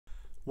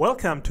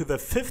Welcome to the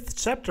 5th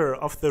chapter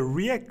of the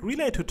React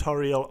Relay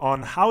tutorial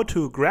on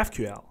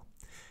HowToGraphQL.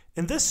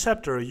 In this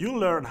chapter, you'll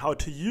learn how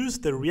to use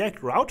the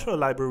React Router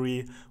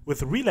library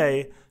with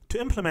Relay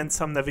to implement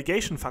some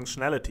navigation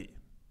functionality.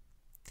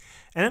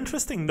 An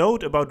interesting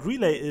note about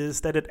Relay is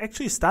that it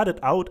actually started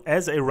out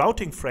as a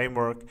routing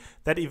framework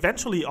that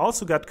eventually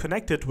also got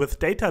connected with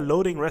data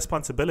loading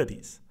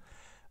responsibilities.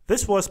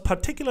 This was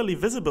particularly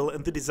visible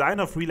in the design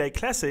of Relay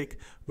Classic,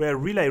 where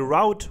Relay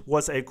Route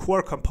was a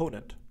core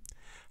component.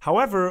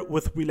 However,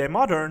 with Relay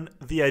Modern,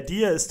 the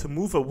idea is to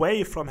move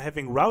away from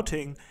having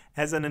routing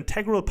as an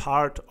integral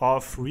part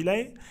of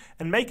Relay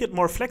and make it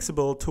more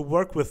flexible to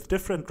work with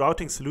different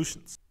routing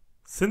solutions.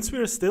 Since we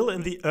are still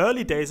in the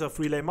early days of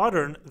Relay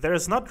Modern, there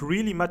is not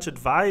really much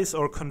advice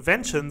or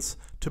conventions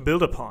to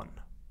build upon.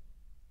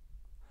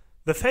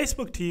 The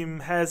Facebook team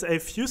has a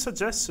few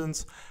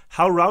suggestions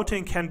how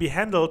routing can be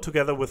handled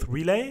together with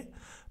Relay,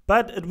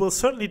 but it will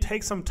certainly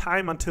take some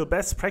time until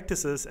best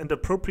practices and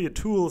appropriate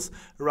tools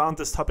around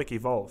this topic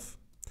evolve.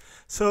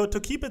 So to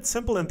keep it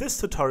simple in this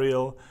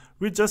tutorial,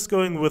 we're just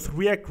going with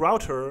React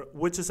Router,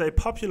 which is a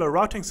popular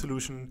routing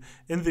solution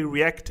in the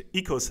React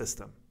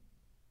ecosystem.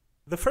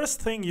 The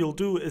first thing you'll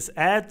do is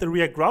add the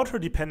React Router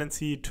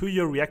dependency to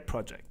your React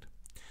project.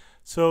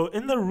 So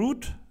in the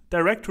root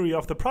directory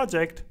of the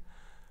project,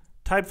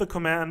 type the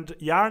command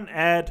yarn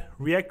add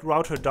React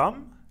Router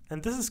DOM,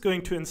 and this is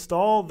going to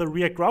install the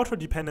React Router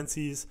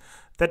dependencies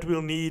that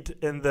we'll need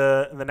in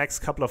the next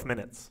couple of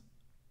minutes.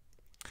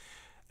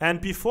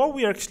 And before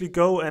we actually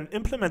go and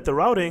implement the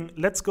routing,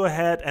 let's go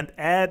ahead and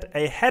add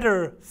a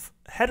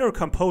header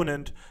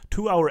component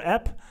to our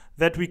app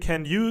that we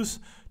can use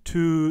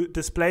to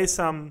display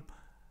some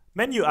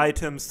menu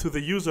items to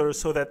the user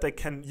so that they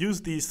can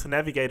use these to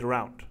navigate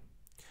around.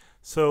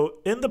 So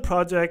in the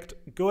project,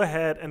 go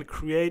ahead and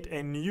create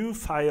a new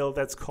file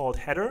that's called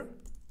header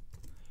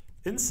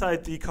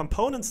inside the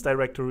components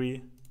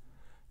directory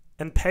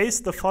and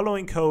paste the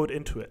following code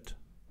into it.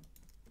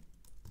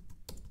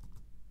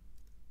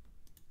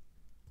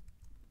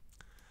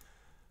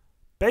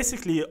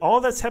 Basically,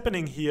 all that's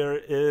happening here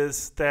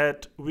is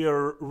that we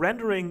are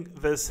rendering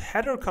this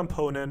header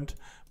component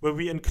where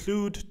we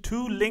include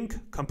two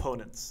link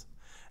components.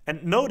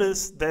 And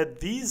notice that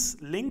these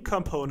link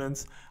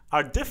components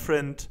are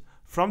different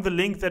from the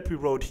link that we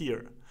wrote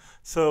here.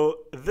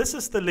 So this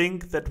is the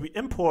link that we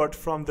import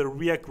from the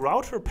React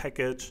Router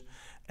package,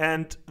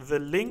 and the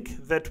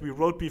link that we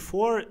wrote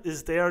before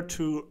is there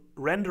to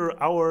render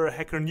our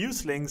Hacker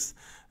News links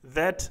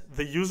that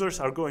the users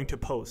are going to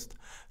post.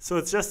 So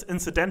it's just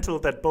incidental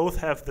that both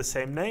have the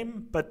same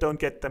name, but don't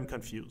get them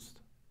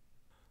confused.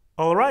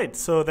 All right,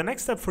 so the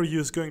next step for you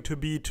is going to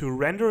be to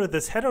render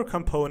this header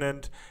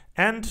component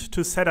and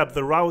to set up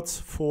the routes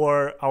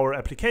for our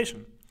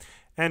application.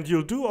 And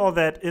you'll do all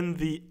that in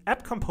the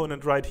app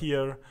component right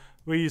here,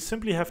 where you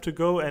simply have to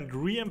go and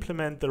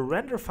re-implement the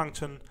render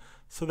function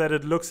so that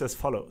it looks as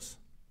follows.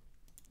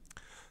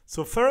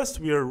 So first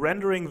we are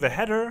rendering the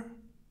header,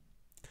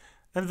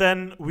 and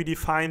then we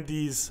define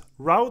these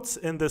routes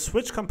in the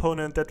switch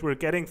component that we're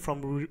getting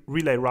from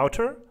Relay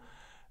Router.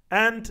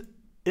 And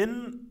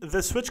in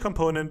the switch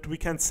component, we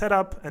can set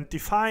up and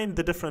define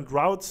the different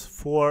routes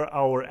for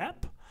our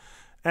app.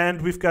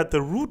 And we've got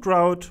the root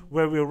route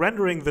where we're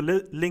rendering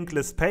the link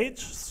list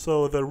page.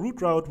 So the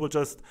root route will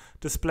just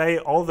display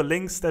all the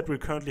links that we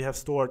currently have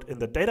stored in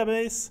the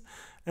database.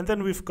 And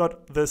then we've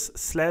got this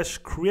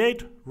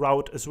 /create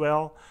route as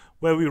well,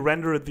 where we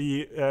render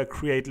the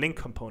create link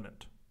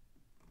component.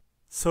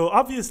 So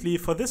obviously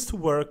for this to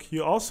work,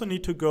 you also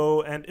need to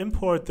go and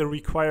import the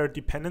required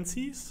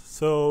dependencies.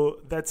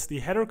 So that's the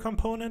header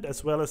component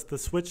as well as the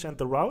switch and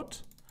the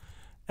route.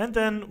 And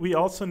then we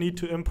also need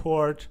to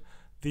import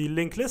the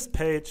linked list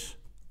page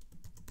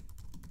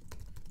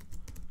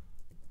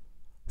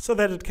so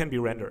that it can be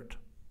rendered.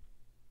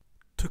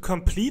 To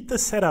complete the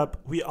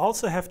setup, we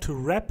also have to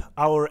wrap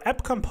our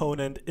app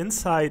component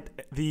inside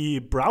the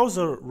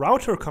browser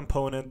router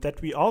component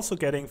that we're also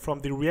getting from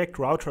the React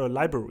Router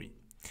library.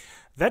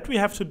 That we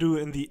have to do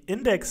in the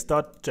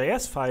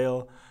index.js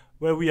file,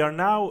 where we are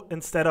now,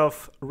 instead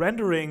of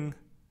rendering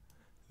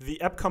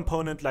the app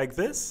component like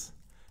this,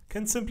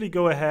 can simply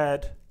go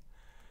ahead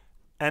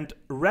and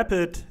wrap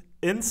it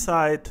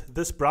inside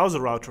this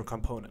browser router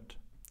component.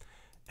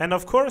 And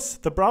of course,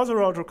 the browser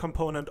router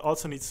component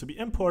also needs to be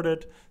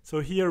imported.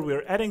 So here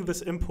we're adding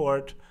this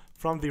import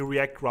from the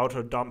React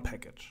Router DOM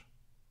package.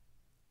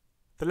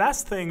 The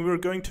last thing we're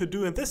going to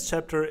do in this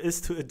chapter is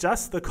to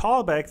adjust the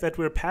callback that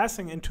we're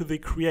passing into the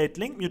create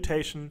link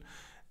mutation.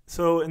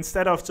 So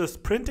instead of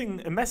just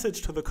printing a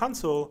message to the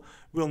console,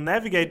 we'll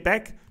navigate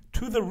back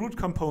to the root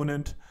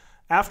component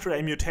after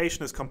a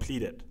mutation is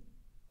completed.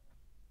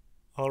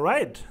 All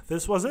right,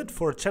 this was it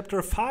for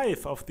chapter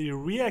 5 of the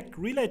React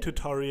Relay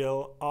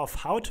tutorial of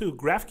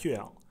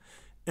HowToGraphQL.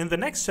 In the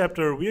next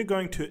chapter, we are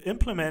going to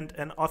implement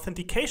an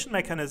authentication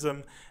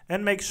mechanism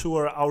and make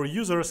sure our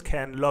users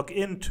can log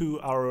into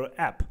our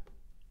app.